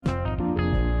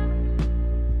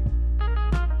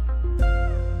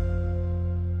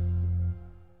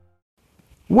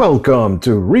Welcome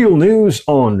to Real News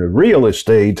on Real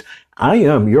Estate. I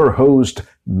am your host,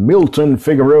 Milton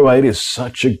Figueroa. It is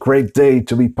such a great day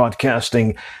to be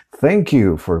podcasting. Thank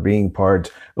you for being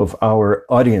part of our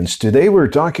audience. Today we're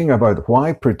talking about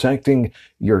why protecting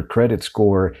your credit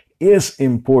score is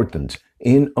important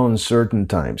in uncertain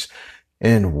times.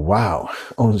 And wow,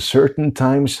 uncertain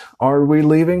times are we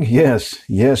living?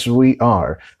 Yes, we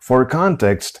are. For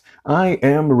context, I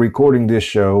am recording this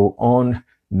show on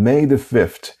May the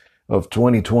 5th of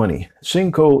 2020,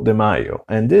 Cinco de Mayo.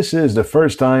 And this is the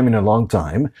first time in a long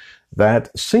time that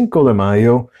Cinco de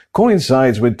Mayo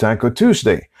coincides with Taco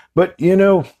Tuesday. But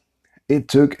it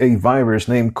took a virus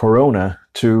named Corona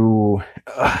to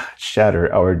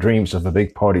shatter our dreams of a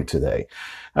big party today.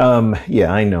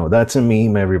 Yeah, I know that's a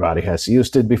meme. Everybody has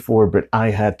used it before, but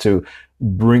I had to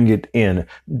bring it in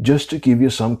just to give you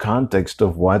some context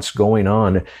of what's going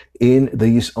on in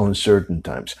these uncertain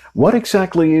times. What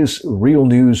exactly is real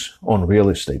news on real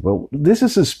estate? Well, this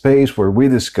is a space where we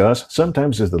discuss,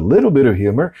 sometimes with a little bit of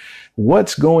humor,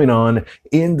 what's going on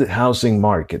in the housing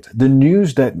market, the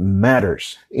news that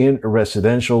matters in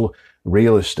residential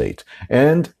real estate.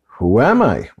 And who am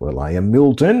I? Well, I am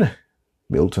Milton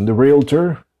the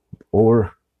Realtor,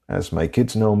 or as my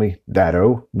kids know me,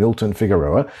 Dado, Milton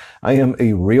Figueroa. I am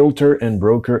a realtor and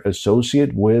broker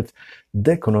associate with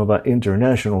Deconova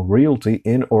International Realty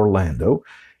in Orlando,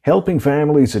 helping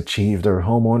families achieve their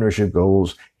home ownership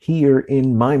goals here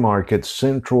in my market,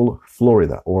 Central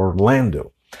Florida,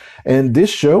 Orlando. And this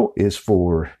show is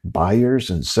for buyers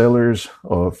and sellers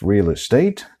of real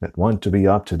estate that want to be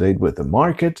up to date with the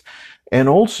market, and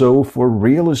also for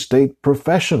real estate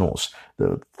professionals,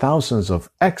 the thousands of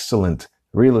excellent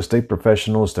real estate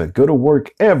professionals that go to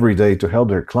work every day to help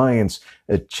their clients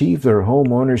achieve their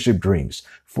home ownership dreams.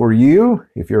 For you,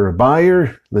 if you're a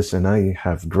buyer, listen, I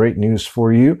have great news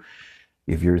for you.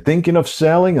 If you're thinking of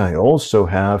selling, I also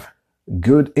have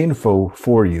good info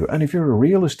for you. And if you're a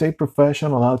real estate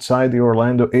professional outside the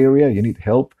Orlando area, you need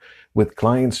help with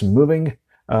clients moving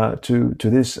to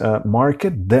this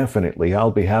market, definitely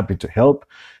I'll be happy to help,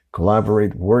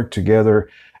 collaborate, work together,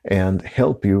 and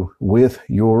help you with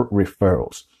your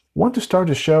referrals. I want to start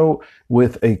the show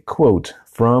with a quote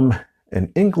from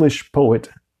an English poet,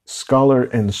 scholar,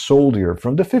 and soldier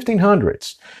from the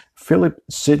 1500s, Philip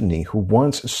Sidney, who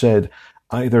once said,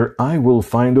 "Either I will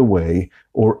find a way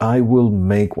or I will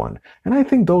make one." And I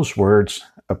think those words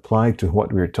apply to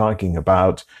what we're talking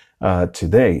about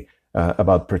today.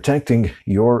 About protecting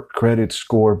your credit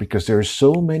score, because there are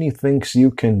so many things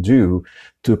you can do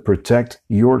to protect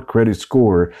your credit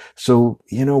score. So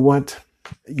you know what?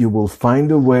 You will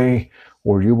find a way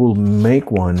or you will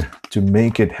make one to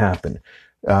make it happen.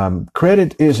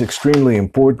 Credit is extremely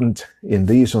important in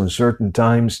these uncertain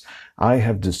times. I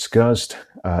have discussed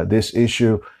this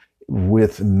issue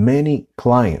with many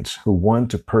clients who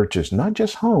want to purchase not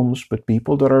just homes, but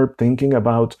people that are thinking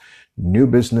about new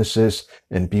businesses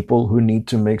and people who need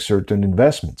to make certain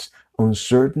investments.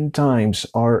 Uncertain times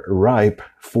are ripe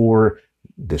for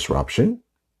disruption.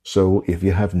 So if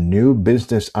you have new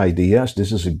business ideas,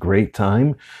 this is a great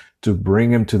time to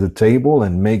bring them to the table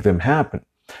and make them happen.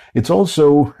 It's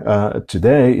also,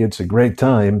 today, it's a great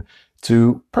time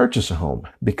to purchase a home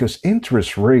because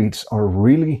interest rates are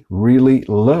really, really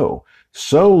low.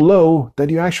 So low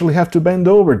that you actually have to bend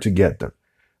over to get them.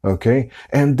 Okay.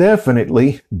 And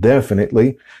definitely,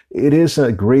 it is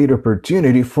a great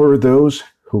opportunity for those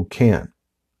who can.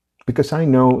 Because I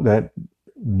know that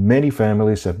many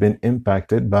families have been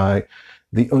impacted by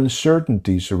the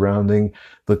uncertainty surrounding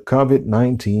the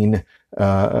COVID-19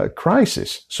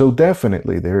 crisis. So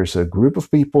definitely there's a group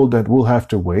of people that will have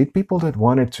to wait, people that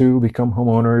wanted to become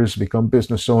homeowners, become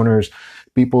business owners,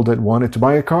 people that wanted to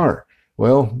buy a car.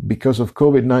 Well, because of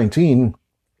COVID-19,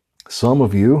 some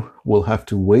of you will have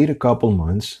to wait a couple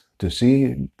months to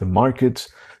see the markets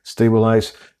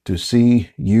stabilize, to see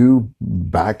you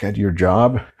back at your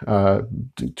job,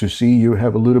 to see you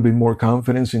have a little bit more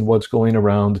confidence in what's going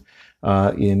around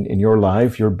in your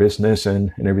life, your business,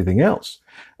 and everything else.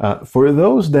 For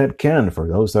those that can, for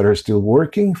those that are still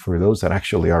working, for those that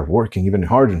actually are working even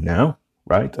harder now,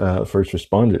 right? First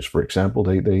responders, for example,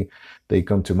 they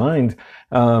come to mind.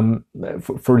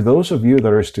 For those of you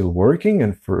that are still working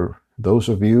and for those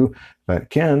of you that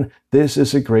can, this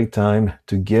is a great time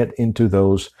to get into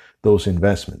those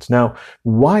investments. Now,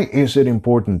 why is it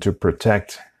important to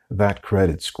protect that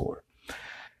credit score?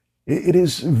 It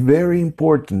is very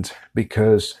important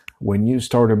because when you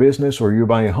start a business or you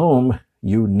buy a home,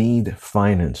 you need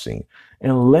financing.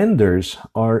 And lenders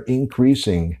are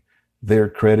increasing their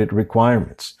credit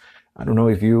requirements. I don't know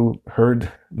if you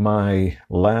heard my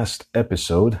last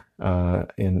episode,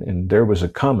 and there was a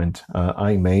comment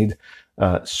I made.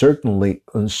 Certainly,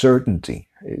 uncertainty.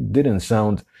 It didn't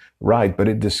sound right, but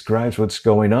it describes what's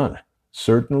going on.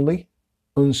 Certainly,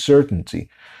 uncertainty.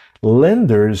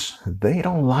 Lenders, they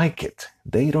don't like it.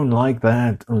 They don't like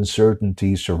that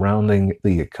uncertainty surrounding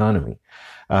the economy.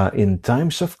 In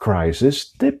times of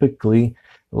crisis, typically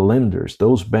lenders,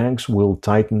 those banks will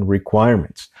tighten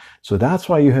requirements. So that's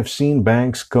why you have seen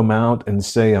banks come out and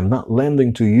say, I'm not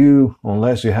lending to you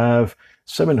unless you have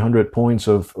 700 points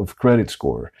of credit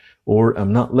score, or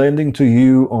I'm not lending to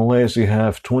you unless you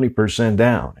have 20%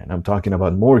 down. And I'm talking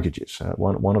about mortgages.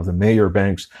 One of the major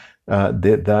banks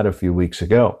did that a few weeks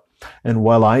ago. And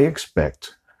while I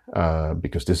expect,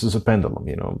 because this is a pendulum,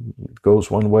 it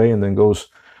goes one way and then goes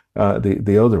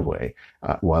the other way.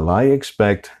 While I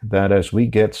expect that as we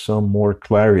get some more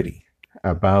clarity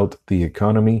about the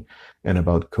economy and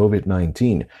about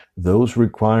COVID-19, those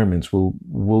requirements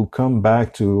will come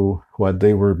back to what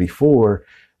they were before.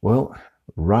 Well,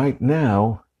 right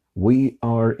now, we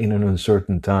are in an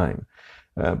uncertain time.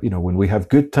 When we have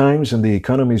good times and the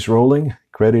economy is rolling,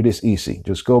 credit is easy.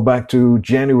 Just go back to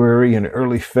January and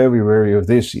early February of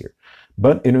this year.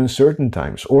 But in uncertain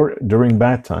times or during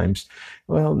bad times,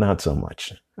 well, not so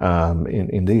much.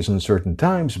 In these uncertain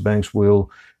times, banks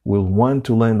will want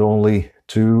to lend only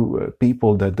to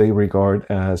people that they regard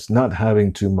as not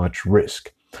having too much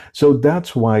risk. So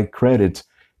that's why credit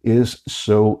is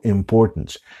so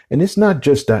important. And it's not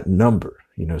just that number.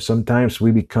 Sometimes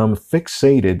we become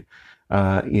fixated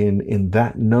in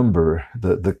that number,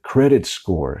 the credit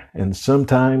score. And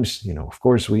sometimes, of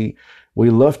course, we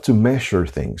love to measure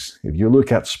things. If you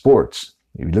look at sports,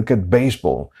 if you look at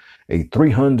baseball, a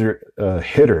 300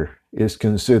 hitter is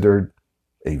considered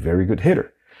a very good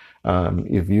hitter.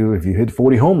 If you hit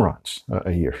 40 home runs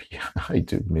a year, yeah, I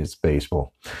do miss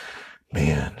baseball.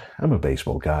 Man, I'm a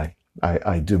baseball guy.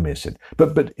 I do miss it.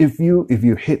 But if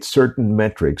you hit certain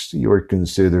metrics, you're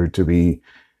considered to be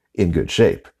in good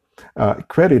shape.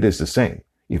 Credit is the same.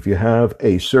 If you have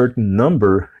a certain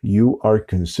number, you are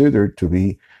considered to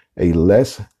be a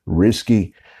less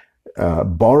risky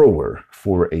borrower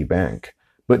for a bank.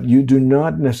 But you do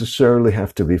not necessarily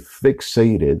have to be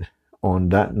fixated on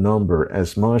that number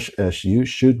as much as you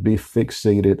should be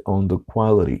fixated on the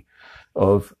quality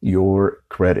of your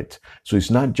credit. So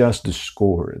it's not just the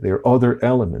score. There are other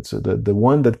elements. The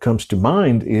one that comes to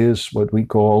mind is what we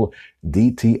call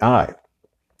DTI.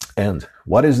 And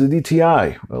what is the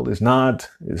DTI? Well, it's not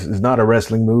a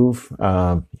wrestling move.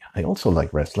 I also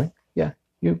like wrestling. Yeah,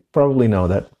 you probably know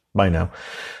that by now.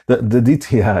 The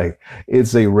DTI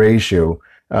is a ratio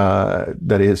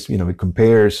that is, it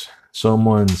compares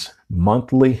someone's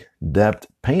monthly debt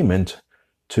payment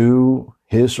to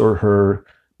his or her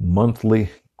monthly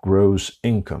gross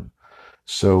income.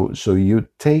 So you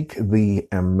take the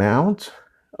amount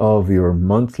of your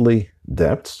monthly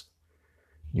debts,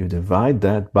 you divide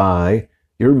that by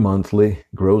your monthly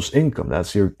gross income.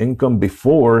 That's your income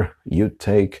before you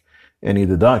take any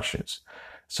deductions.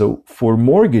 So for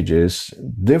mortgages,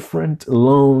 different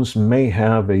loans may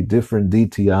have a different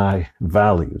DTI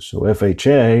value. So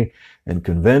FHA and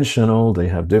conventional, they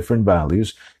have different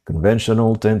values.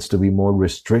 Conventional tends to be more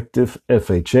restrictive.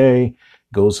 FHA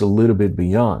goes a little bit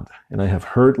beyond. And I have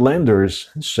heard lenders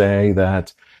say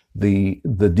that the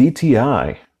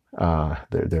DTI,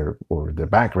 the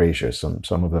back ratio, some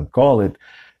of them call it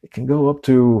can go up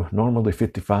to normally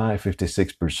 55,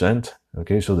 56%.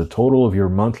 Okay, so the total of your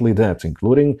monthly debts,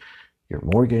 including your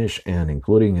mortgage and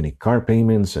including any car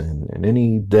payments and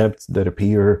any debts that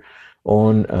appear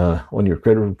on your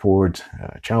credit report,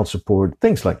 child support,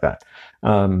 things like that.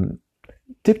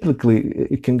 Typically,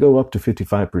 it can go up to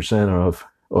 55%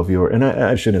 of your, and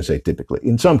I shouldn't say typically,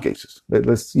 in some cases,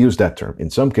 let's use that term. In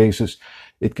some cases,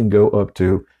 it can go up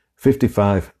to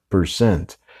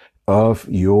 55% of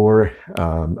your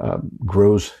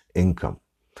gross income.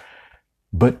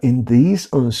 But in these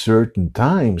uncertain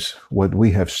times, what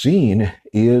we have seen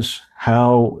is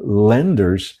how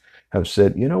lenders have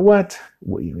said, you know what,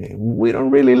 we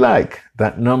don't really like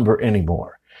that number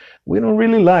anymore. We don't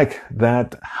really like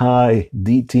that high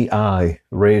DTI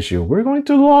ratio. We're going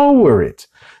to lower it.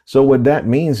 So what that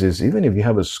means is even if you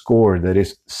have a score that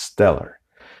is stellar,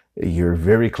 you're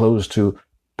very close to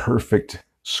perfect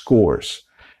scores.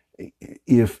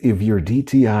 If your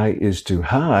DTI is too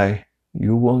high,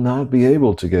 you will not be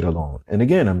able to get a loan. And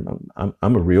again,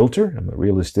 I'm a realtor, I'm a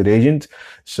real estate agent,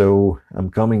 so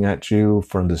I'm coming at you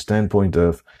from the standpoint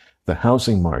of the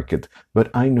housing market, but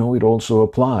I know it also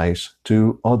applies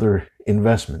to other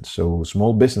investments. So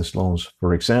small business loans,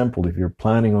 for example, if you're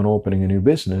planning on opening a new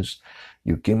business,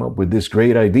 you came up with this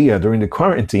great idea during the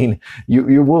quarantine,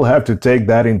 you will have to take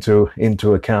that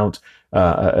into account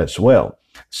as well.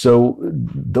 So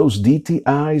those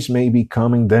DTIs may be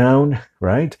coming down,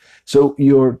 right? So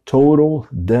your total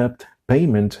debt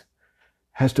payment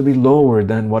has to be lower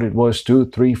than what it was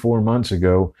 2, 3, 4 months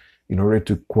ago in order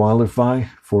to qualify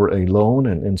for a loan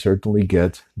and certainly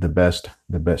get the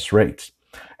best rates.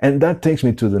 And that takes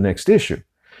me to the next issue.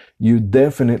 You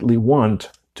definitely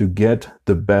want to get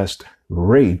the best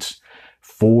rates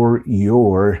for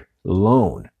your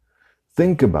loan.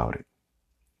 Think about it.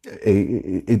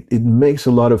 It makes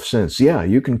a lot of sense. Yeah,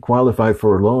 you can qualify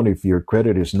for a loan if your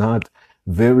credit is not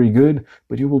very good,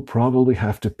 but you will probably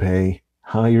have to pay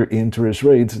higher interest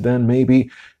rates than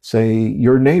maybe, say,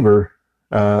 your neighbor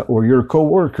or your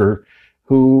coworker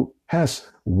who has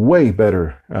way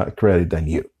better credit than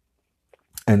you.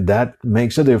 And that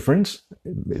makes a difference.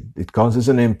 It causes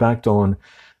an impact on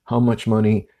how much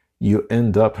money you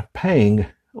end up paying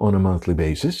on a monthly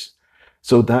basis.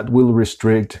 So that will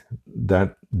restrict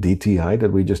that DTI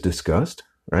that we just discussed,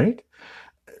 right?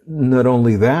 Not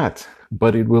only that,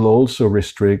 but it will also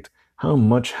restrict how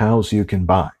much house you can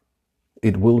buy.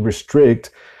 It will restrict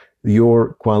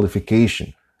your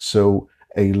qualification. So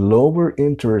a lower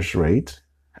interest rate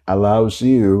allows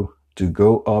you to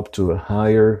go up to a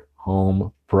higher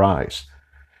home price.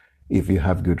 If you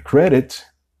have good credit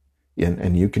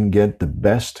and you can get the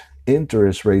best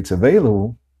interest rates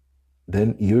available,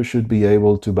 then you should be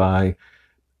able to buy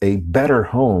a better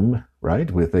home, right,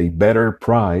 with a better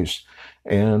price,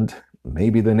 and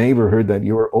maybe the neighborhood that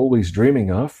you are always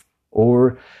dreaming of,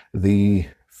 or the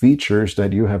features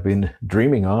that you have been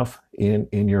dreaming of in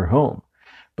your home.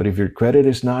 But if your credit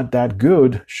is not that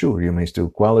good, sure, you may still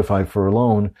qualify for a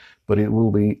loan, but it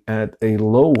will be at a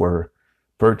lower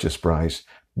purchase price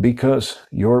because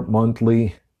your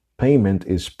monthly payment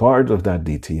is part of that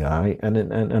DTI,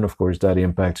 and of course that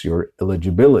impacts your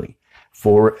eligibility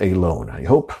for a loan. I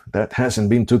hope that hasn't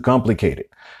been too complicated.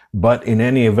 But in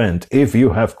any event, if you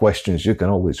have questions, you can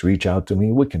always reach out to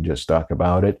me. We can just talk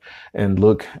about it and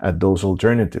look at those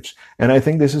alternatives. And I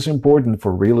think this is important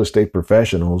for real estate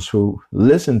professionals who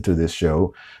listen to this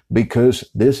show, because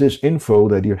this is info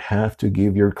that you have to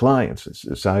give your clients.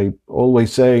 As I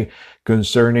always say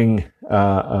concerning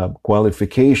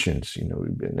qualifications,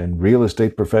 and real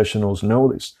estate professionals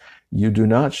know this. You do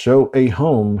not show a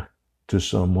home to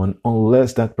someone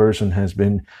unless that person has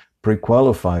been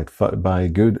pre-qualified by a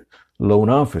good loan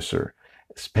officer,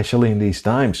 especially in these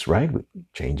times, right? With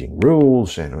changing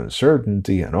rules and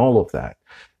uncertainty and all of that.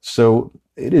 So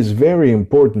it is very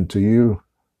important to you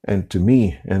and to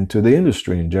me and to the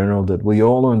industry in general that we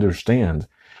all understand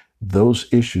those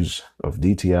issues of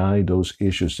DTI, those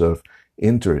issues of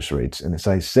interest rates. And as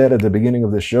I said at the beginning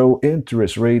of the show,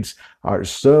 interest rates are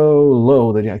so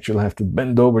low that you actually have to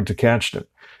bend over to catch them.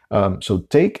 So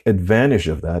take advantage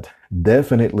of that.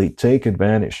 Definitely take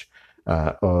advantage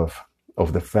of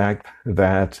the fact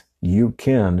that you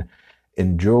can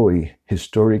enjoy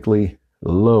historically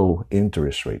low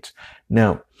interest rates.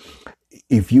 Now,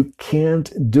 if you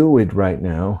can't do it right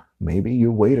now, maybe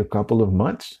you wait a couple of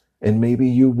months and maybe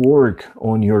you work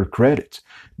on your credit.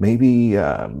 Maybe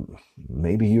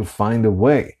you find a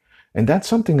way. And that's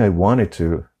something I wanted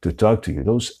to talk to you.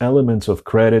 Those elements of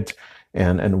credit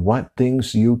and what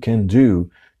things you can do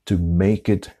to make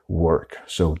it work.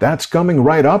 So that's coming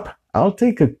right up. I'll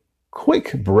take a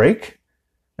quick break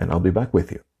and I'll be back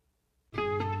with you.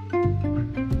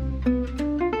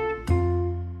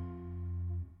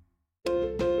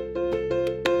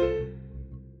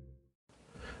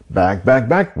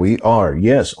 Back. We are,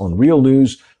 yes, on Real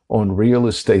News on Real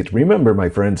Estate. Remember, my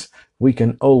friends, we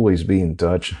can always be in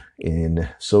touch in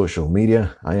social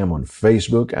media. I am on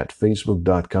Facebook at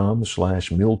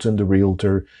facebook.com/Milton the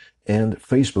Realtor and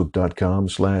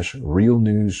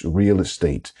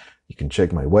facebook.com/realnewsrealestate. You can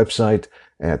check my website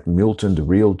at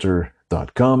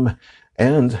miltontherealtor.com,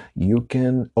 and you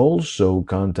can also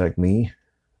contact me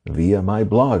via my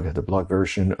blog, the blog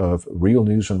version of Real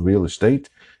News on Real Estate.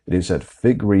 It is at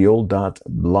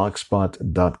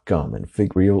figreal.blogspot.com, and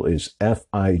Figreal is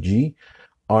FIGREAL.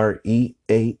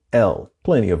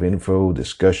 Plenty of info,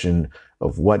 discussion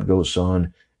of what goes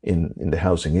on in the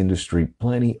housing industry,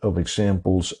 plenty of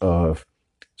examples of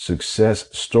success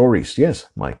stories. Yes,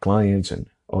 my clients and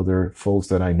other folks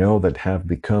that I know that have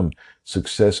become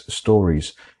success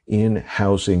stories in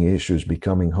housing issues,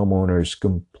 becoming homeowners,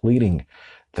 completing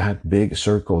that big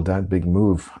circle, that big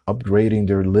move, upgrading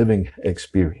their living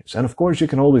experience. And of course, you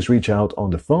can always reach out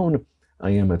on the phone.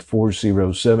 I am at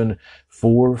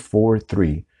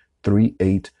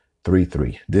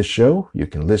 407-443-3833. This show, you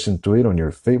can listen to it on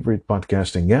your favorite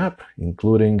podcasting app,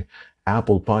 including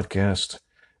Apple Podcasts,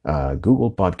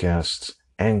 Google Podcasts,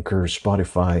 Anchor,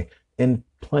 Spotify, and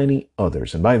plenty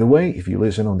others. And by the way, if you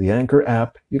listen on the Anchor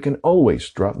app, you can always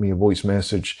drop me a voice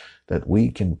message that we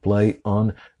can play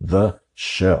on the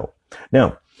show.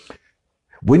 Now,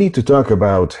 we need to talk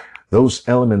about those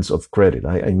elements of credit.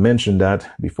 I mentioned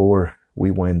that before we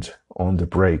went on the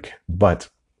break. But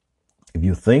if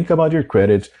you think about your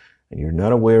credit and you're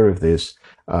not aware of this,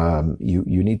 you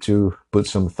need to put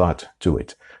some thought to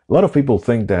it. A lot of people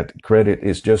think that credit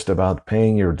is just about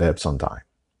paying your debts on time.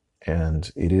 And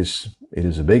it is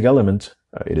a big element.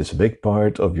 It is a big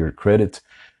part of your credit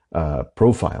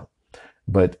profile.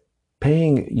 But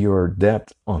paying your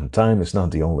debt on time is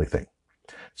not the only thing.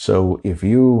 So if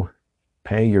you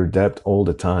pay your debt all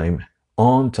the time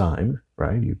on time,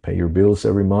 right? You pay your bills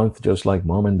every month, just like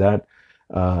mom and dad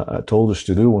told us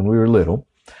to do when we were little,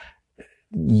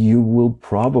 you will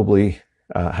probably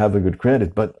have a good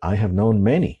credit. But I have known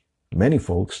many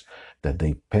folks that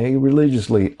they pay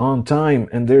religiously on time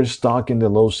and they're stuck in the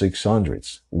low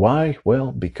 600s. Why?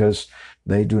 Well, because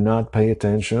they do not pay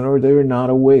attention or they're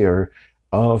not aware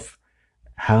of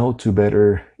how to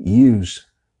better use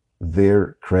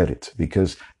their credit,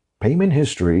 because payment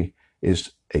history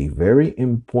is a very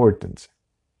important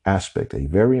aspect, a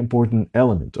very important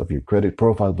element of your credit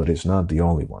profile, but it's not the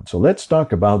only one. So let's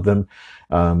talk about them.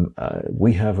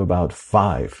 We have about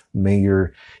 5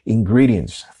 major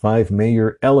ingredients, 5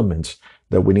 major elements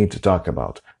that we need to talk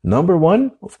about. Number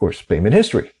 1, of course, payment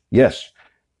history. Yes,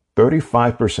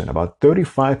 35%, about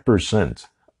 35%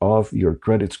 of your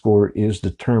credit score is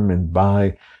determined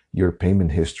by your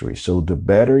payment history. So the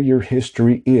better your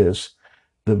history is,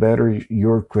 the better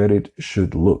your credit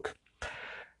should look.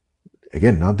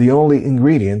 Again, not the only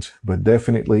ingredient, but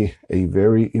definitely a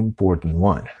very important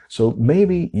one. So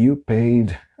maybe you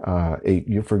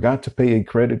you forgot to pay a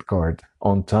credit card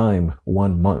on time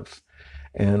 1 month.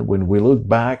 And when we look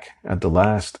back at the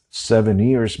last 7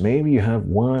 years, maybe you have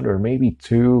 1 or maybe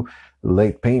 2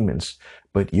 late payments,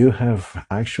 but you have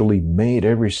actually made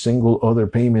every single other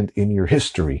payment in your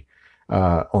history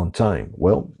on time.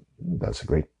 Well, that's a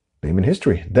great payment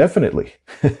history. Definitely.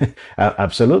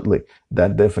 Absolutely.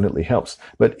 That definitely helps.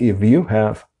 But if you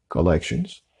have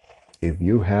collections, if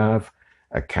you have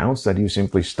accounts that you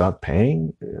simply stopped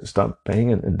paying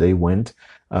and they went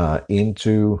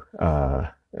into a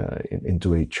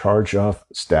charge-off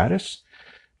status,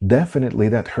 definitely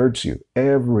that hurts you.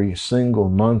 Every single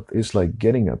month is like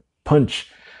getting a punch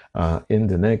in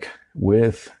the neck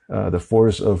with the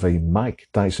force of a Mike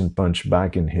Tyson punch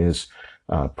back in his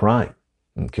prime.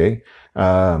 Okay?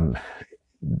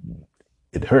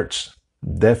 It hurts.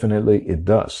 Definitely it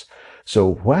does.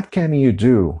 So what can you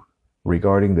do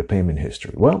regarding the payment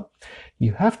history? Well,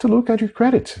 you have to look at your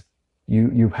credit.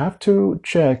 You have to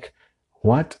check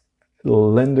what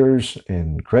lenders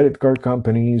and credit card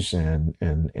companies and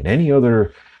any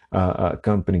other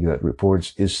company that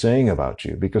reports is saying about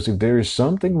you. Because if there is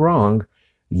something wrong,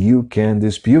 you can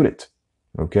dispute it.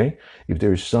 Okay? If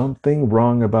there is something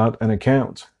wrong about an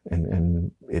account,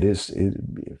 and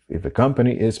if a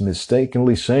company is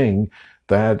mistakenly saying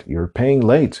that you're paying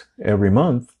late every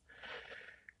month,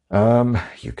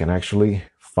 you can actually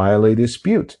file a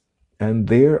dispute. And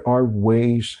there are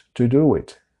ways to do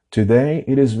it. Today,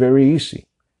 it is very easy.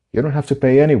 You don't have to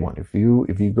pay anyone. If you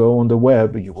go on the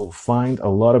web, you will find a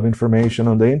lot of information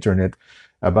on the internet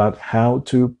about how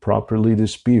to properly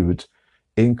dispute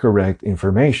incorrect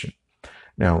information.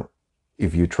 Now,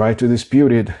 if you try to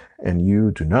dispute it and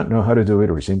you do not know how to do it,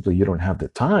 or simply you don't have the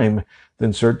time,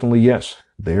 then certainly, yes,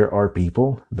 there are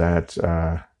people that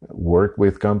work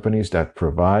with companies that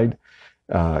provide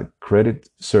credit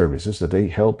services, that they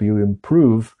help you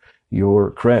improve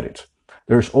your credit.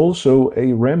 There's also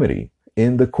a remedy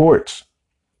in the courts.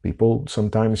 People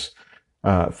sometimes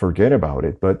forget about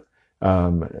it, but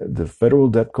the Federal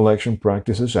Debt Collection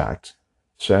Practices Act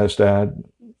says that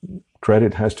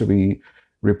credit has to be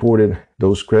reported,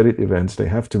 those credit events, they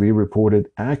have to be reported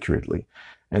accurately.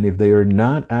 And if they are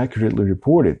not accurately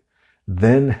reported,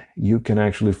 then you can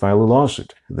actually file a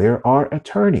lawsuit. There are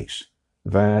attorneys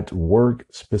that work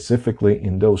specifically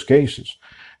in those cases.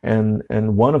 And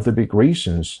one of the big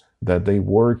reasons that they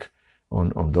work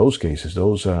on those cases,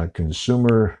 those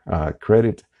consumer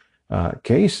credit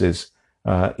cases,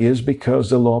 is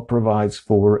because the law provides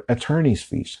for attorney's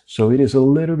fees. So it is a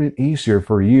little bit easier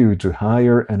for you to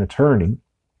hire an attorney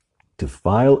to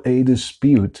file a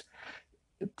dispute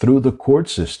through the court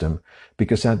system,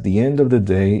 because at the end of the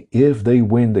day, if they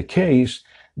win the case,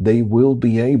 they will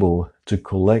be able to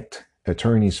collect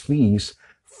attorney's fees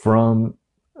from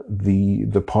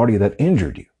the party that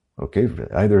injured you. Okay,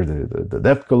 either the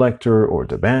debt collector or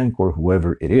the bank or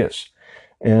whoever it is.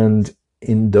 And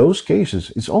in those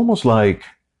cases, it's almost like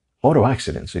auto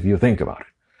accidents, if you think about it.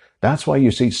 That's why you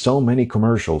see so many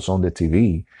commercials on the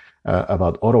TV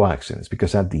about auto accidents,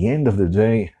 because at the end of the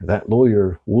day, that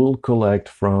lawyer will collect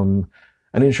from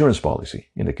an insurance policy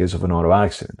in the case of an auto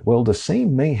accident. Well, the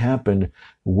same may happen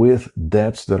with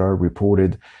debts that are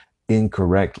reported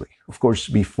incorrectly. Of course,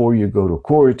 before you go to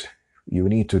court, you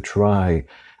need to try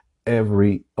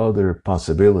every other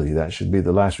possibility. That should be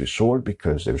the last resort,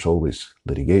 because there's always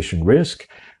litigation risk.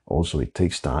 Also, it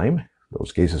takes time.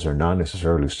 Those cases are not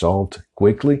necessarily solved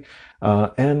quickly.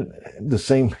 And the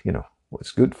same,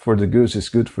 what's good for the goose is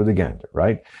good for the gander,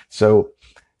 right? So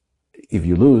if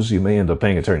you lose, you may end up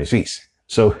paying attorney's fees.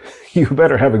 So you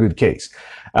better have a good case.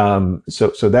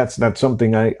 So that's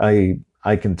something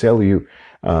I can tell you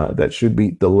that should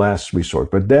be the last resort.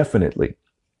 But definitely,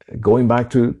 going back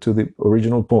to the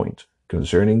original point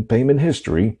concerning payment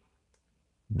history,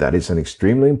 that is an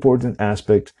extremely important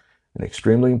aspect, an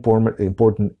extremely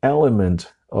important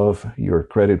element of your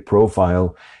credit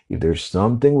profile. If there's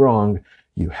something wrong,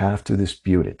 you have to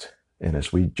dispute it. And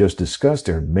as we just discussed,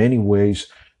 there are many ways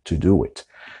to do it.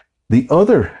 The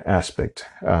other aspect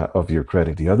of your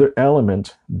credit, the other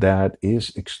element that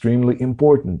is extremely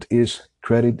important, is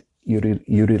credit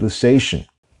utilization.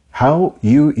 How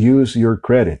you use your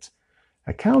credit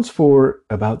accounts for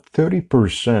about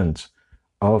 30%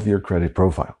 of your credit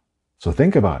profile. So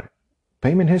think about it.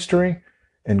 Payment history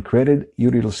and credit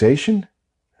utilization,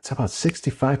 that's about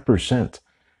 65%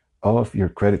 of your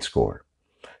credit score.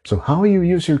 So how you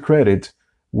use your credit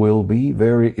will be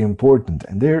very important.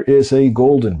 And there is a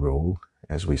golden rule,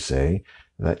 as we say,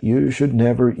 that you should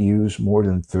never use more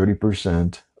than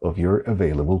 30% of your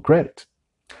available credit.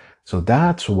 So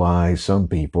that's why some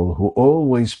people who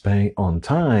always pay on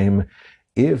time,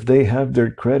 if they have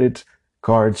their credit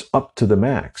cards up to the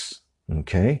max,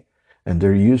 okay, and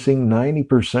they're using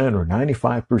 90% or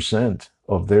 95%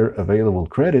 of their available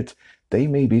credit, they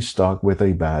may be stuck with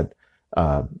a bad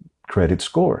credit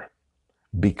score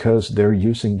because they're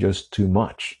using just too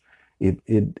much.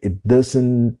 It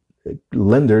doesn't,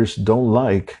 lenders don't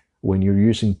like when you're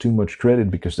using too much credit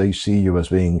because they see you as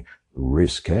being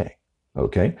risque,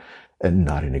 okay, and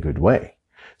not in a good way.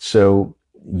 So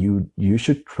you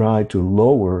should try to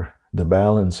lower the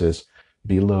balances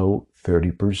below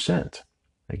 30%.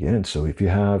 Again, so if you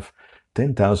have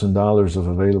 $10,000 of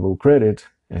available credit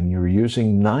and you're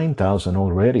using $9,000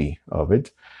 already of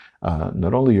it,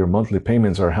 not only your monthly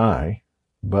payments are high,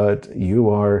 but you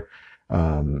are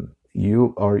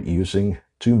using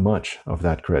too much of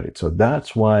that credit. So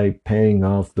that's why paying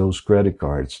off those credit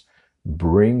cards,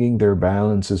 bringing their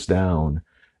balances down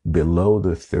below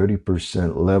the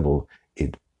 30% level,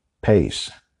 it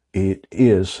pays. It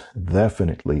is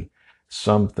definitely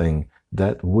something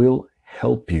that will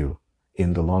help you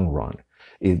in the long run.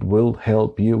 It will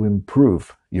help you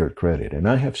improve your credit. And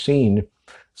I have seen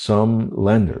some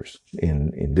lenders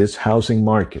in this housing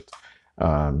market.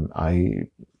 I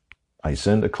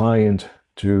send a client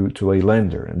to a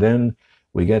lender, and then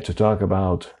we get to talk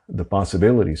about the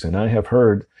possibilities. And I have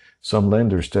heard some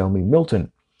lenders tell me,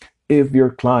 Milton, if your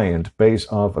client pays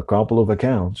off a couple of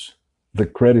accounts, the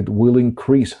credit will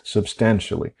increase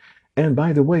substantially. And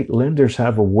by the way, lenders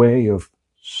have a way of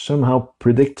somehow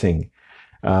predicting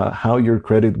how your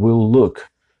credit will look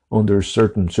under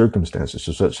certain circumstances.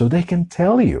 So they can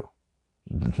tell you,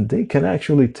 they can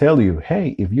actually tell you,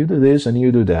 hey, if you do this and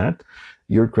you do that,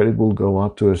 your credit will go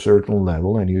up to a certain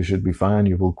level and you should be fine.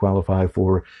 You will qualify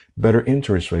for better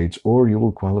interest rates, or you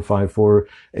will qualify for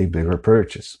a bigger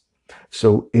purchase.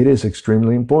 So it is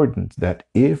extremely important that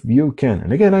if you can,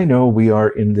 and again, I know we are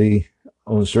in the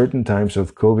uncertain times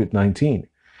of COVID-19,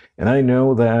 and I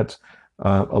know that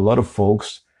a lot of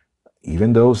folks,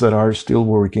 even those that are still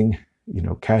working,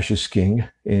 cash is king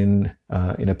in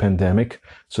a pandemic.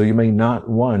 So you may not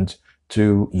want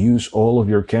to use all of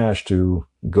your cash to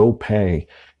go pay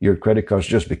your credit cards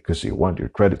just because you want your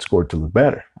credit score to look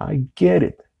better. I get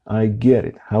it.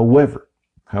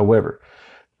 However,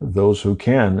 those who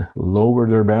can lower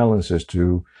their balances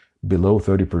to below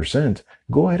 30%,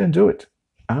 go ahead and do it.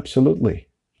 Absolutely.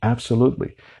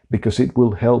 Because it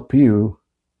will help you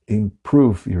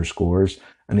improve your scores,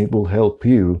 and it will help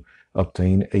you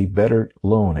obtain a better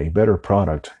loan, a better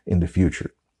product in the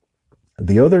future.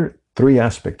 The other three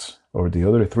aspects, or the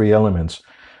other three elements,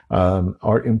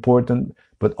 are important,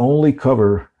 but only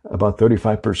cover about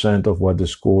 35% of what the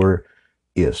score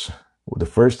is. The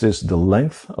first is the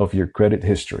length of your credit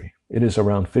history. It is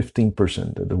around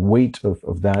 15%. The weight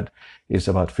of that is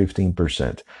about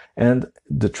 15%. And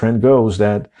the trend goes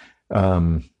that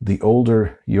the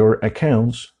older your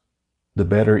accounts, the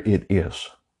better it is,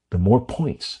 the more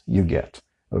points you get.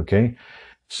 Okay?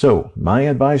 So, my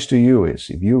advice to you is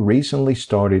if you recently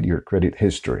started your credit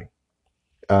history,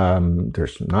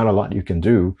 there's not a lot you can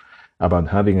do about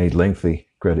having a lengthy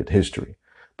credit history.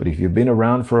 But if you've been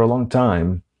around for a long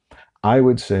time, I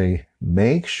would say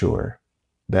make sure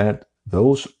that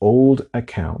those old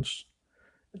accounts,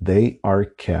 they are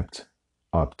kept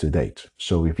up to date.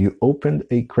 So if you opened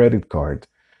a credit card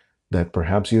that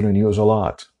perhaps you don't use a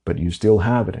lot, but you still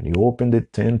have it and you opened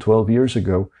it 10, 12 years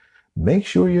ago, make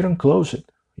sure you don't close it.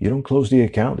 You don't close the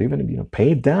account, even if you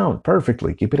pay it down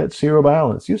perfectly. Keep it at zero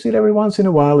balance. Use it every once in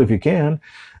a while if you can,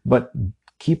 but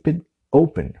keep it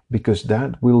open because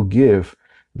that will give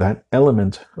that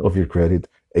element of your credit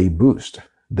a boost.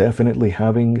 Definitely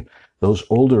having those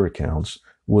older accounts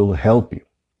will help you.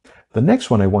 The next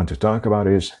one I want to talk about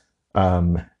is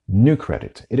new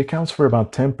credit. It accounts for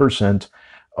about 10%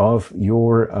 of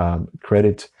your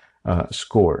credit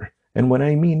score. And what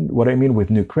I mean with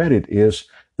new credit is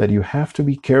that you have to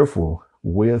be careful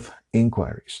with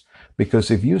inquiries, because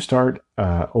if you start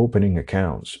opening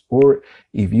accounts, or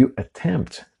if you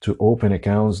attempt to open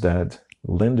accounts that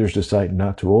lenders decide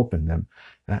not to open them,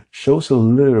 that shows a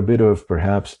little bit of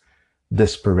perhaps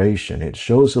desperation. It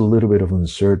shows a little bit of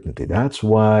uncertainty. That's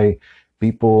why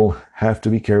people have to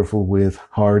be careful with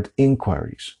hard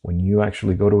inquiries. When you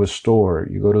actually go to a store,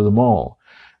 you go to the mall,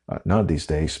 not these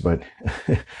days, but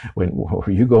when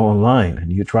you go online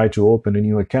and you try to open a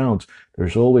new account,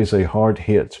 there's always a hard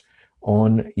hit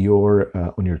on your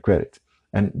credit,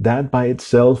 and that by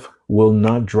itself will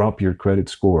not drop your credit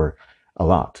score a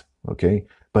lot. Okay,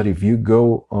 but if you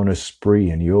go on a spree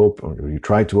and you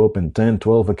try to open 10,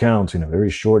 12 accounts in a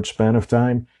very short span of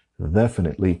time,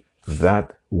 definitely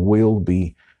that will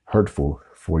be hurtful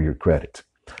for your credit.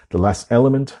 The last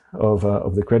element of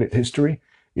the credit history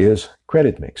is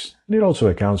credit mix. And it also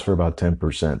accounts for about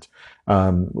 10%.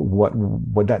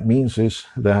 What that means is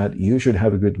that you should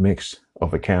have a good mix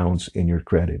of accounts in your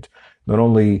credit. Not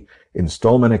only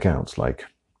installment accounts like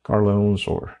car loans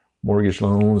or mortgage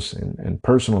loans and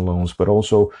personal loans, but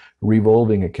also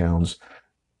revolving accounts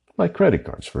like credit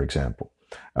cards, for example.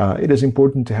 It is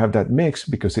important to have that mix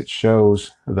because it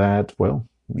shows that, well,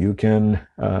 you can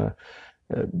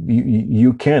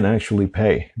actually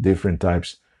pay different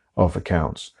types of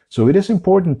accounts. So it is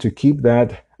important to keep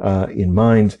that in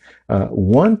mind.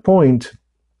 One point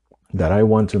that I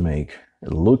want to make,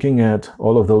 looking at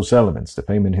all of those elements, the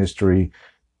payment history,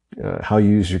 how you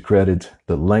use your credit,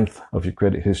 the length of your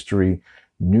credit history,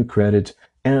 new credit,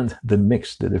 and the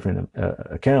mix, the different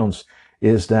accounts,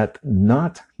 is that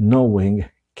not knowing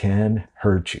can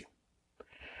hurt you.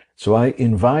 So I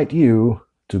invite you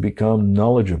to become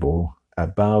knowledgeable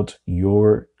about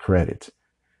your credit.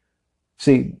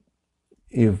 See,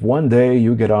 if one day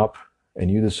you get up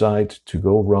and you decide to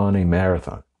go run a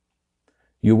marathon,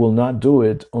 you will not do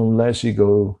it unless you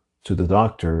go to the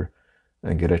doctor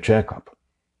and get a checkup.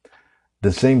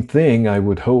 The same thing I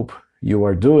would hope you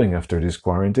are doing after this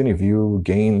quarantine. If you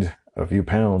gained a few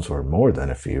pounds or more than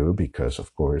a few, because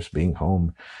of course being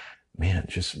home, man,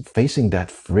 just facing that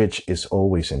fridge is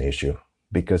always an issue,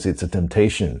 because it's a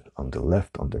temptation on the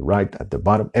left, on the right, at the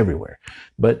bottom, everywhere.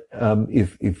 But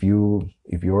if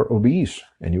you're obese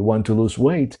and you want to lose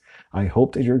weight, I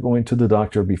hope that you're going to the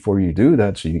doctor before you do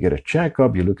that. So you get a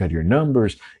checkup, you look at your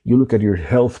numbers, you look at your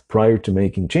health prior to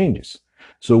making changes.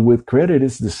 So with credit,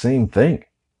 it's the same thing.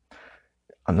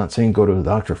 I'm not saying go to the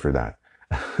doctor for that,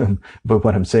 but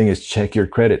what I'm saying is check your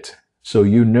credit so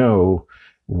you know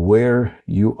where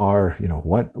you are,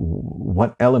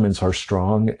 what elements are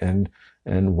strong and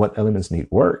what elements need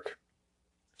work.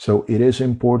 So it is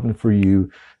important for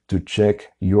you to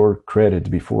check your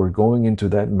credit before going into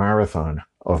that marathon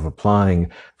of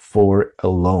applying for a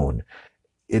loan.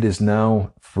 It is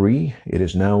now free. It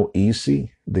is now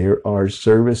easy. There are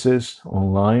services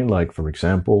online, like, for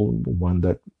example, one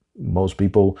that most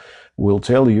people will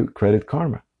tell you, Credit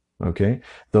Karma. Okay,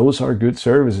 those are good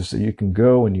services that you can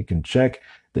go and you can check.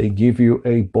 They give you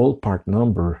a ballpark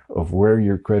number of where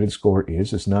your credit score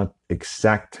is. It's not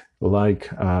exact like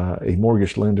a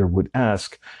mortgage lender would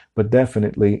ask, but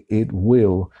definitely it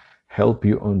will help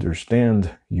you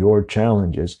understand your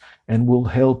challenges and will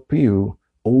help you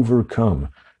overcome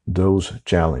those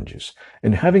challenges.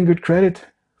 And having good credit,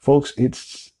 folks,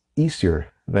 it's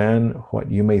easier than what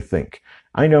you may think.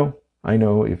 I know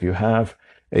if you have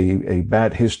a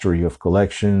bad history of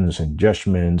collections and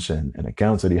judgments and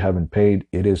accounts that you haven't paid,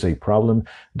 it is a problem.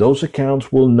 Those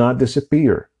accounts will not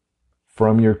disappear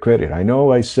from your credit. I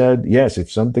know I said, yes,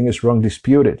 if something is wrong,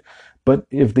 dispute it. But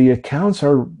if the accounts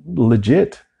are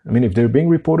legit, I mean, if they're being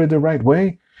reported the right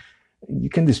way, you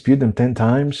can dispute them 10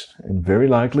 times, and very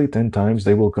likely 10 times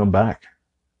they will come back.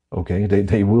 Okay,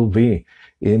 they will be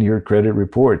in your credit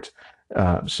report.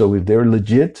 So if they're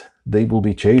legit, they will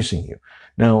be chasing you.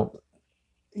 Now,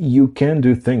 you can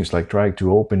do things like try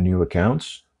to open new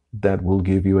accounts that will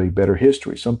give you a better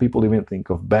history. Some people even think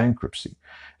of bankruptcy.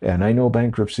 And I know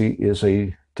bankruptcy is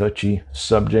a touchy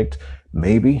subject.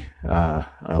 Maybe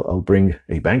I'll bring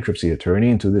a bankruptcy attorney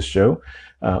into this show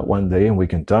one day and we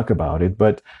can talk about it.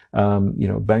 But,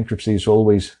 bankruptcy is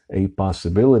always a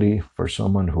possibility for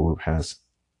someone who has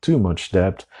too much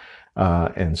debt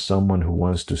and someone who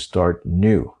wants to start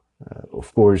new.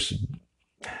 Of course,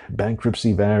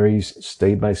 bankruptcy varies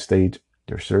state by state.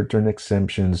 There are certain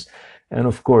exemptions. And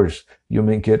of course, you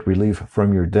may get relief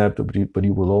from your debt, but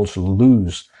you will also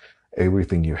lose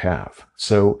everything you have.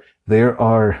 So there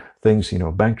are things,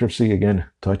 bankruptcy, again,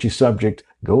 touchy subject.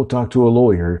 Go talk to a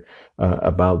lawyer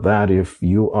about that if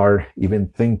you are even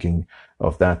thinking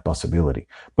of that possibility.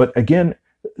 But again,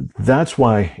 that's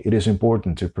why it is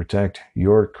important to protect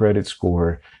your credit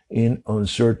score in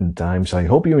uncertain times. I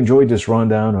hope you enjoyed this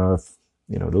rundown of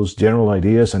those general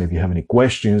ideas. And if you have any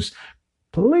questions,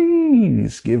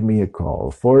 please give me a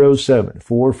call,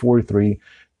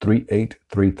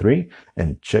 407-443-3833,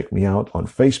 and check me out on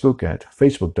Facebook at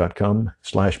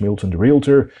facebook.com/Milton the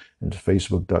Realtor and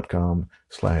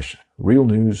facebook.com/Real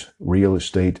News Real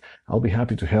Estate. I'll be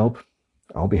happy to help.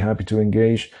 I'll be happy to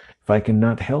engage. If I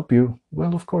cannot help you,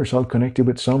 well, of course, I'll connect you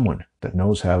with someone that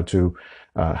knows how to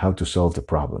solve the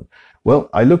problem. Well,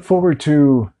 I look forward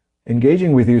to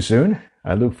engaging with you soon.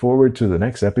 I look forward to the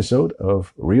next episode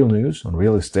of Real News on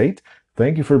Real Estate.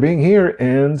 Thank you for being here,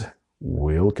 and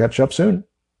we'll catch up soon.